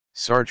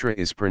Sartre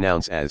is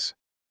pronounced as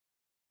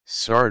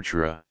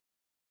Sartre,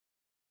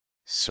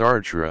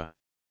 Sartre,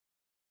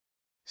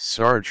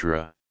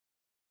 Sartre.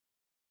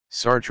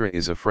 Sartre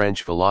is a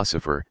French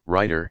philosopher,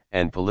 writer,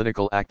 and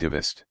political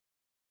activist.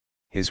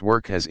 His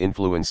work has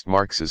influenced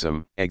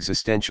Marxism,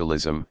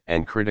 existentialism,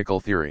 and critical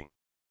theory.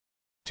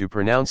 To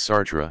pronounce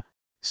Sartre,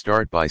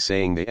 start by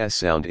saying the S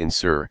sound in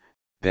sir,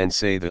 then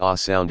say the A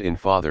sound in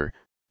father,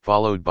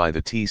 followed by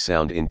the T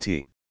sound in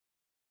tea.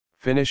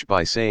 Finish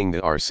by saying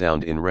the R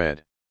sound in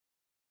red.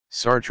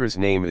 Sartre's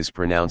name is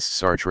pronounced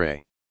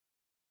sar-TRAY.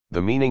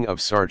 The meaning of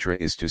Sartre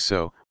is to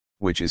sow,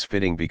 which is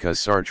fitting because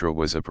Sartre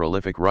was a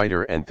prolific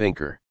writer and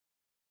thinker.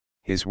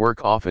 His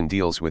work often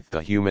deals with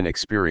the human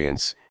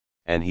experience,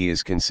 and he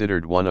is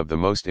considered one of the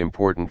most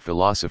important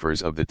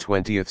philosophers of the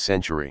 20th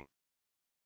century.